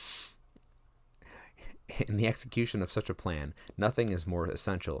in the execution of such a plan, nothing is more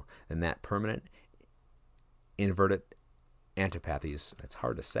essential than that permanent inverted antipathies, it's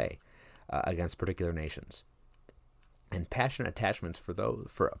hard to say, against particular nations. And passionate attachments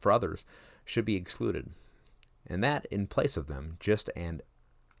for others should be excluded, and that in place of them, just and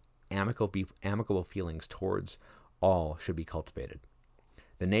amicable feelings towards all should be cultivated.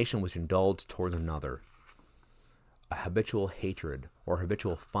 The nation which indulges towards another a habitual hatred or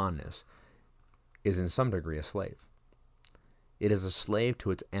habitual fondness is in some degree a slave. It is a slave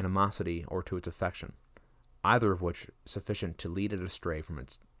to its animosity or to its affection, either of which sufficient to lead it astray from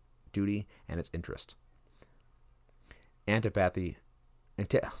its duty and its interest. Antipathy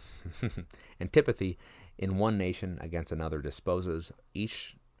in one nation against another disposes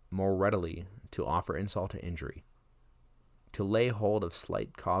each more readily to offer insult to injury, to lay hold of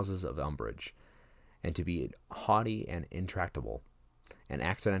slight causes of umbrage, and to be haughty and intractable, and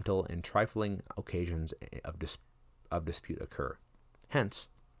accidental and trifling occasions of dispute occur. Hence,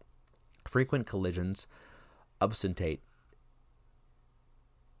 frequent collisions obstinate,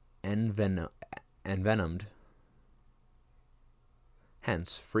 envenomed.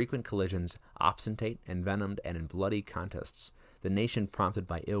 Hence, frequent collisions, obstinate, envenomed, and in bloody contests, the nation prompted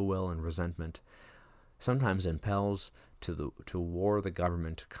by ill will and resentment, sometimes impels to war the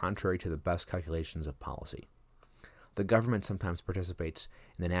government contrary to the best calculations of policy. The government sometimes participates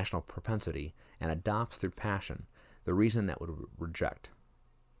in the national propensity and adopts through passion the reason that would reject.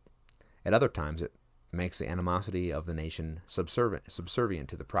 At other times, it makes the animosity of the nation subservient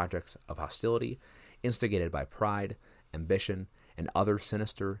to the projects of hostility instigated by pride, ambition, and other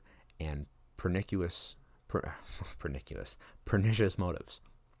sinister and pernicious motives.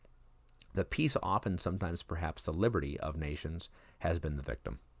 The peace, often sometimes perhaps the liberty of nations, has been the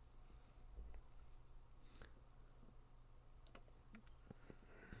victim.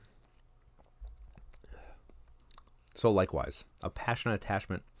 So likewise, a passionate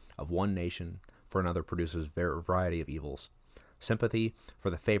attachment of one nation for another produces a variety of evils. Sympathy for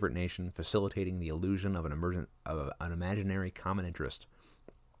the favorite nation, facilitating the illusion of an imaginary common interest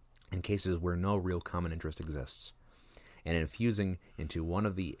in cases where no real common interest exists, and infusing into one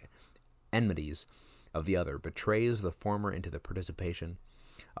of the enmities of the other, betrays the former into the participation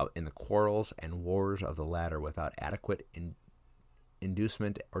in the quarrels and wars of the latter without adequate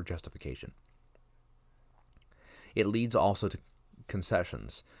inducement or justification. It leads also to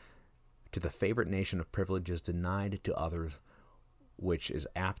concessions to the favorite nation of privileges denied to others, which is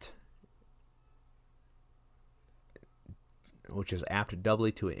apt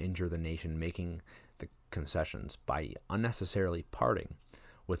doubly to injure the nation making the concessions by unnecessarily parting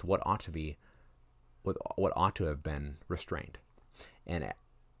with what ought to have been restrained, and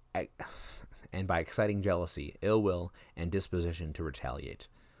by exciting jealousy, ill will, and disposition to retaliate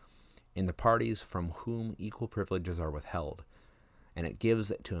in the parties from whom equal privileges are withheld, and it gives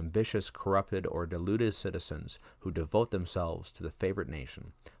to ambitious, corrupted, or deluded citizens who devote themselves to the favorite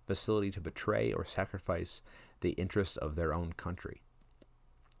nation facility to betray or sacrifice the interests of their own country,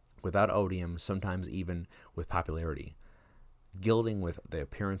 without odium, sometimes even with popularity, gilding with the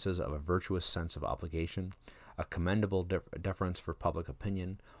appearances of a virtuous sense of obligation, a commendable deference for public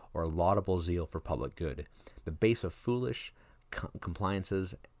opinion, or a laudable zeal for public good, the base of foolish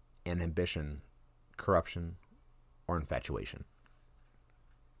compliances and ambition, corruption, or infatuation.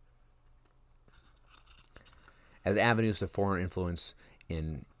 As avenues to foreign influence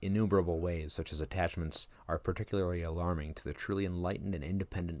in innumerable ways, such as attachments, are particularly alarming to the truly enlightened and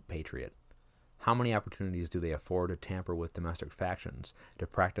independent patriot. How many opportunities do they afford to tamper with domestic factions, to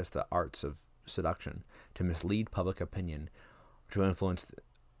practice the arts of seduction, to mislead public opinion, to influence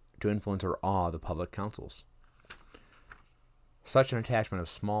or awe the public councils? Such an attachment of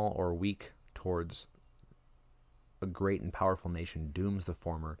small or weak towards a great and powerful nation dooms the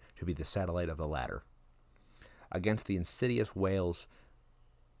former to be the satellite of the latter. Against the insidious wiles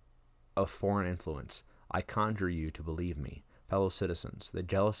of foreign influence, I conjure you to believe me, fellow citizens, the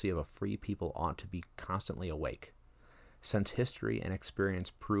jealousy of a free people ought to be constantly awake. Since history and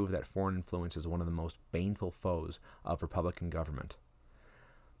experience prove that foreign influence is one of the most baneful foes of republican government.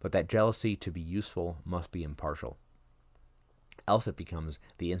 But that jealousy, to be useful, must be impartial. Else it becomes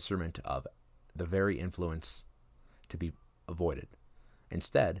the instrument of the very influence to be avoided.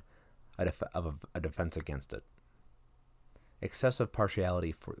 Instead, of a defense against it. Excessive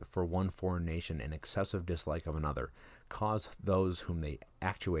partiality for one foreign nation and excessive dislike of another cause those whom they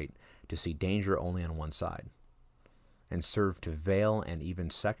actuate to see danger only on one side, and serve to veil and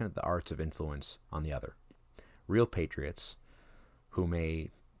even second the arts of influence on the other. Real patriots, who may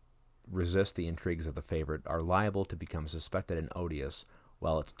resist the intrigues of the favorite, are liable to become suspected and odious,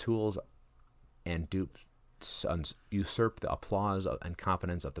 while its tools and dupes usurp the applause and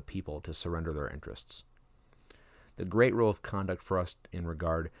confidence of the people to surrender their interests. The great rule of conduct for us in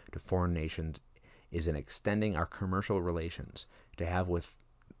regard to foreign nations is in extending our commercial relations to have with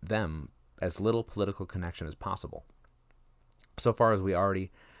them as little political connection as possible. So far as we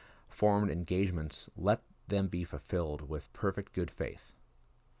already formed engagements, let them be fulfilled with perfect good faith.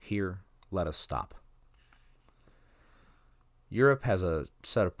 Here, let us stop. Europe has a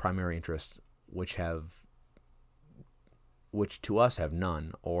set of primary interests which to us have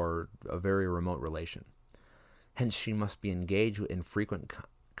none or a very remote relation. Hence she must be engaged in frequent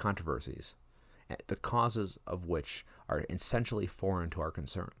controversies, the causes of which are essentially foreign to our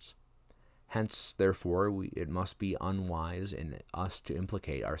concerns. Hence, therefore, it must be unwise in us to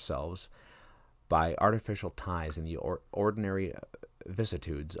implicate ourselves by artificial ties in the ordinary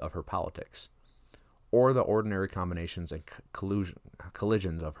vicissitudes of her politics, or the ordinary combinations and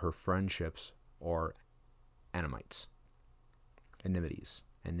collisions of her friendships or enmities.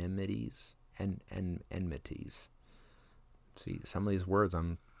 See, some of these words,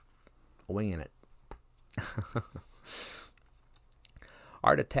 I'm winging it.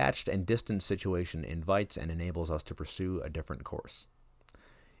 Our detached and distant situation invites and enables us to pursue a different course.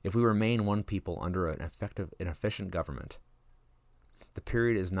 If we remain one people under an efficient government, the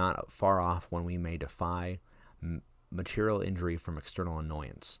period is not far off when we may defy material injury from external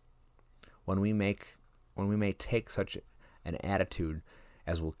annoyance. When we may take such an attitude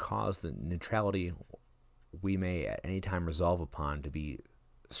as will cause the neutrality we may at any time resolve upon to be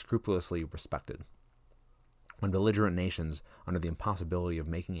scrupulously respected. When belligerent nations, under the impossibility of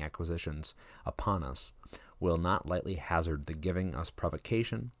making acquisitions upon us, will not lightly hazard the giving us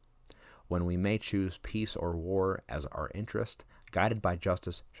provocation, when we may choose peace or war as our interest, guided by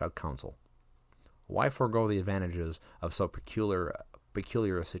justice, shall counsel. Why forego the advantages of so peculiar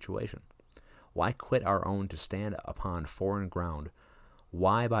a situation? Why quit our own to stand upon foreign ground?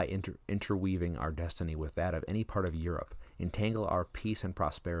 Why, by interweaving our destiny with that of any part of Europe, entangle our peace and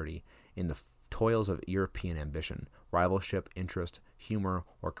prosperity in the toils of European ambition, rivalship, interest, humor,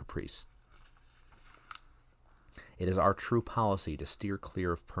 or caprice? It is our true policy to steer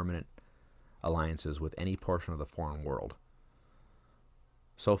clear of permanent alliances with any portion of the foreign world.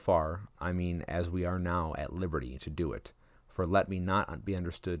 So far, I mean, as we are now at liberty to do it, for let me not be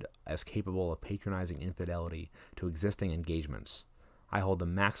understood as capable of patronizing infidelity to existing engagements. I hold the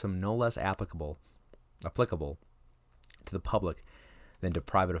maxim no less applicable to the public than to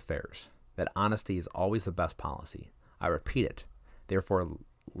private affairs, that honesty is always the best policy. I repeat it. Therefore,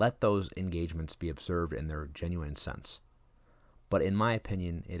 let those engagements be observed in their genuine sense. But in my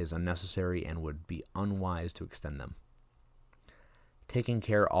opinion, it is unnecessary and would be unwise to extend them. Taking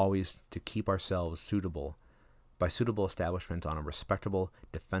care always to keep ourselves suitable establishments on a respectable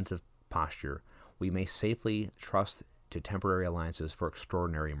defensive posture, we may safely trust to temporary alliances for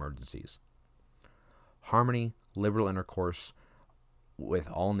extraordinary emergencies. Harmony, liberal intercourse with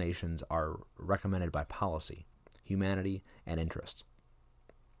all nations are recommended by policy, humanity, and interest.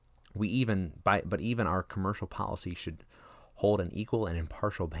 But even our commercial policy should hold an equal and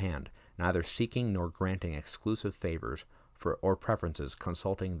impartial hand, neither seeking nor granting exclusive favors or preferences,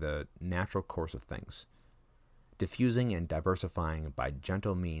 consulting the natural course of things, diffusing and diversifying by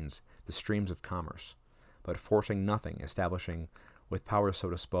gentle means the streams of commerce, but forcing nothing, establishing with powers so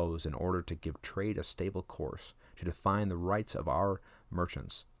disposed in order to give trade a stable course, to define the rights of our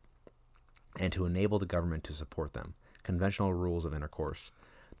merchants, and to enable the government to support them. Conventional rules of intercourse,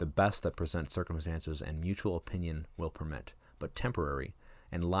 the best that present circumstances and mutual opinion will permit, but temporary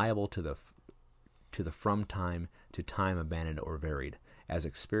and liable to the from time to time abandoned or varied, as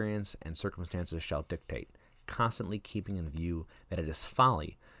experience and circumstances shall dictate, constantly keeping in view that it is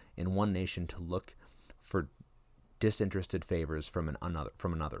folly in one nation to look for disinterested favors from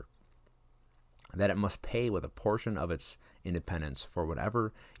another, that it must pay with a portion of its independence for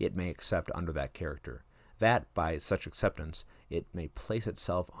whatever it may accept under that character, that by such acceptance it may place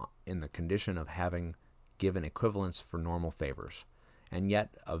itself in the condition of having given equivalents for normal favors, and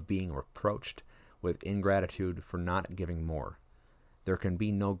yet of being reproached with ingratitude for not giving more. There can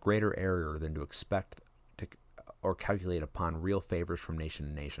be no greater error than to expect to, or calculate upon real favors from nation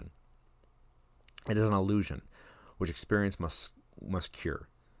to nation. It is an illusion which experience must cure,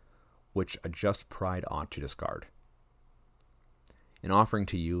 which a just pride ought to discard. In offering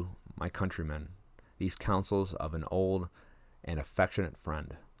to you, my countrymen, these counsels of an old and affectionate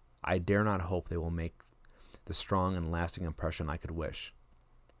friend, I dare not hope they will make the strong and lasting impression I could wish,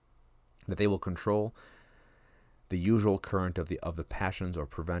 that they will control the usual current of the passions or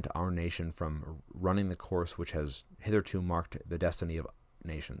prevent our nation from running the course which has hitherto marked the destiny of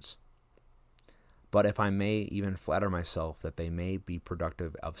nations. But if I may even flatter myself that they may be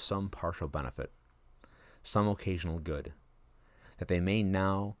productive of some partial benefit, some occasional good, that they may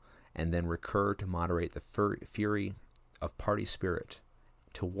now and then recur to moderate the fury of party spirit,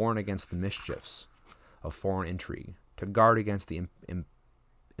 to warn against the mischiefs of foreign intrigue, to guard against the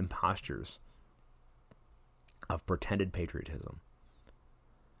impostures of pretended patriotism.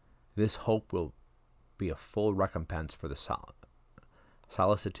 This hope will be a full recompense for the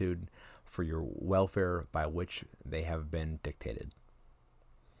solicitude for your welfare by which they have been dictated.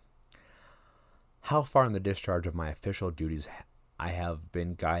 How far in the discharge of my official duties I have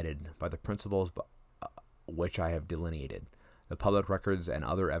been guided by the principles which I have delineated, the public records and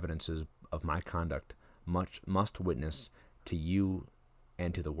other evidences of my conduct must witness to you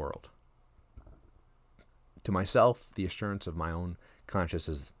and to the world. To myself, the assurance of my own conscience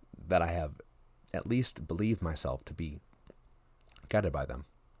is that I have at least believed myself to be guided by them.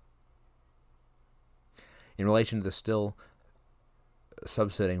 In relation to the still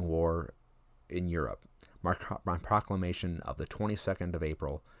subsiding war in Europe, my proclamation of the 22nd of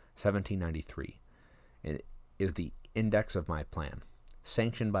April, 1793, is the index of my plan,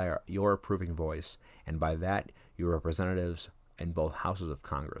 sanctioned by your approving voice, and by that your representatives in both houses of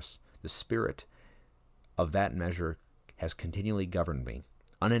Congress. The spirit of that measure has continually governed me,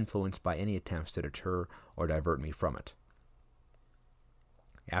 uninfluenced by any attempts to deter or divert me from it.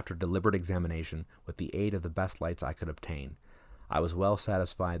 After deliberate examination, with the aid of the best lights I could obtain, I was well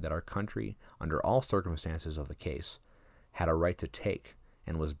satisfied that our country, under all circumstances of the case, had a right to take,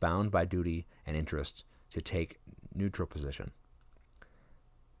 and was bound by duty and interest to take neutral position.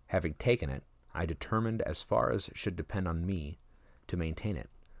 Having taken it, I determined, as far as should depend on me, to maintain it,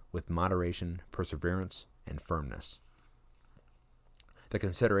 with moderation, perseverance, and firmness. The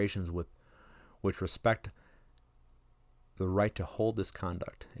considerations which respect the right to hold this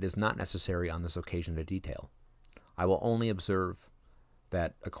conduct, it is not necessary on this occasion to detail. I will only observe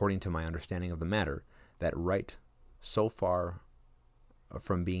that, according to my understanding of the matter, that right, so far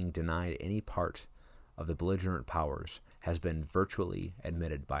from being denied any part of the belligerent powers, has been virtually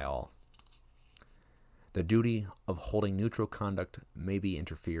admitted by all. The duty of holding neutral conduct may be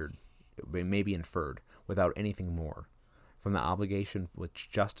inferred, without anything more, from the obligation which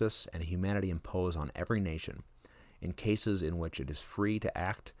justice and humanity impose on every nation, in cases in which it is free to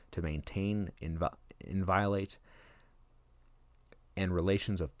act to maintain inviolate and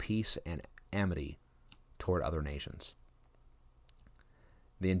relations of peace and amity toward other nations.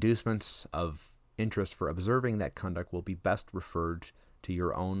 The inducements of interest for observing that conduct will be best referred to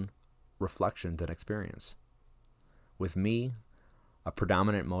your own reflections and experience. With me, a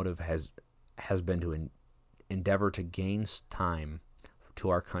predominant motive has been to endeavor to gain time to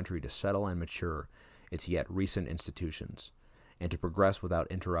our country to settle and mature its yet recent institutions, and to progress without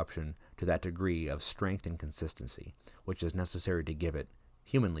interruption to that degree of strength and consistency which is necessary to give it,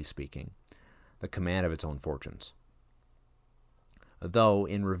 humanly speaking, the command of its own fortunes. Though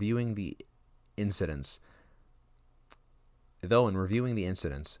in reviewing the incidents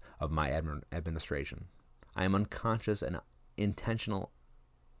of my administration, I am unconscious of intentional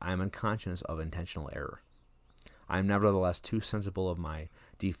error. I am nevertheless too sensible of my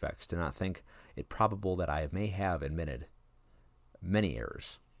defects to not think it probable that I may have admitted many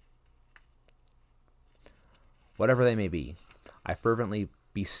errors. Whatever they may be, I fervently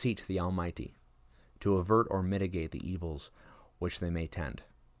beseech the Almighty to avert or mitigate the evils which they may tend.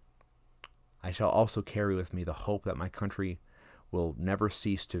 I shall also carry with me the hope that my country will never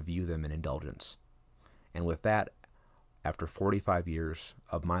cease to view them in indulgence, and with that, after 45 years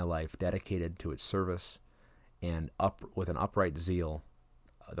of my life dedicated to its service, and with an upright zeal,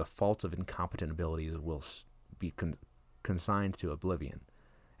 the faults of incompetent abilities will be consigned to oblivion,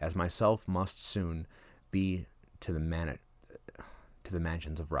 as myself must soon be to the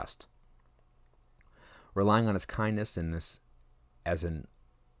mansions of rest. Relying on its kindness in this, as in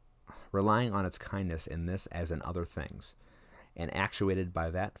relying on its kindness in this as in other things, and actuated by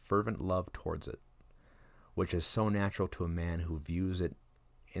that fervent love towards it, which is so natural to a man who views it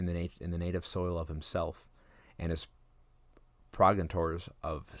in the native soil of himself and his progenitors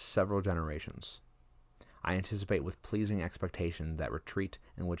of several generations. I anticipate with pleasing expectation that retreat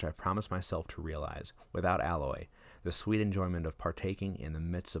in which I promise myself to realize, without alloy, the sweet enjoyment of partaking in the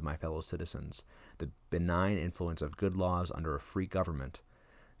midst of my fellow citizens, the benign influence of good laws under a free government,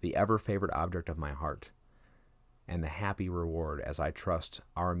 the ever-favored object of my heart, and the happy reward, as I trust,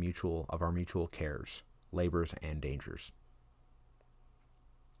 our mutual cares, labors, and dangers.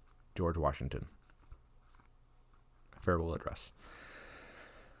 George Washington. Farewell address.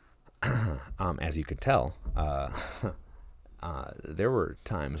 As you could tell, there were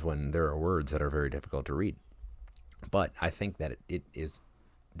times when there are words that are very difficult to read. But I think that it is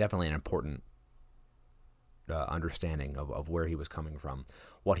definitely an important understanding of where he was coming from,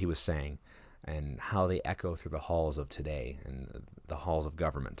 what he was saying, and how they echo through the halls of today and the halls of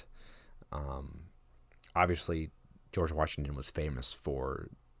government. Obviously, George Washington was famous for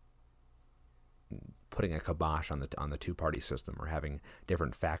putting a kibosh on the two-party system, or having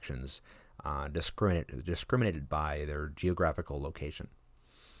different factions discriminated by their geographical location.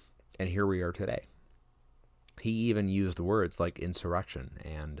 And here we are today. He even used words like insurrection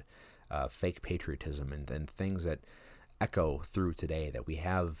and fake patriotism and things that echo through today, that we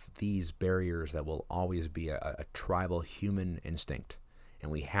have these barriers that will always be a tribal human instinct, and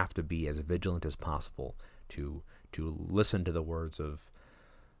we have to be as vigilant as possible to listen to the words of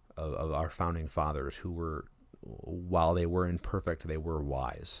our founding fathers, who were, while they were imperfect, they were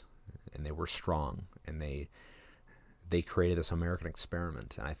wise, and they were strong, and they created this American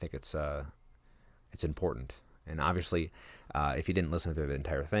experiment. And I think it's important. And obviously, if you didn't listen to the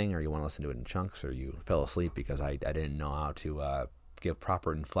entire thing, or you want to listen to it in chunks, or you fell asleep because I didn't know how to give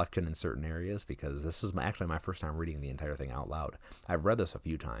proper inflection in certain areas, because this is actually my first time reading the entire thing out loud. I've read this a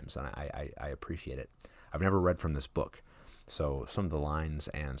few times, and I appreciate it. I've never read from this book. So some of the lines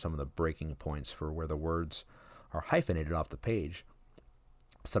and some of the breaking points for where the words are hyphenated off the page,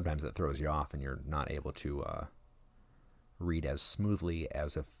 sometimes that throws you off, and you're not able to read as smoothly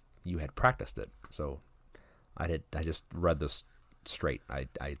as if you had practiced it. So I just read this straight. I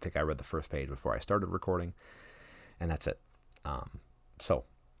think I read the first page before I started recording, and that's it. So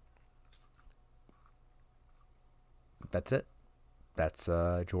that's it. That's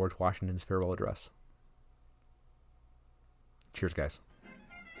George Washington's farewell address. Cheers, guys.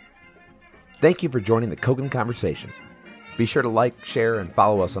 Thank you for joining the Kogan Conversation. Be sure to like, share, and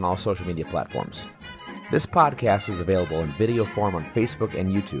follow us on all social media platforms. This podcast is available in video form on Facebook and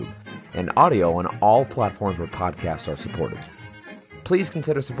YouTube, and audio on all platforms where podcasts are supported. Please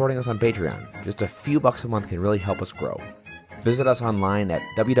consider supporting us on Patreon. Just a few bucks a month can really help us grow. Visit us online at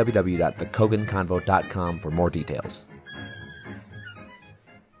www.thekoganconvo.com for more details.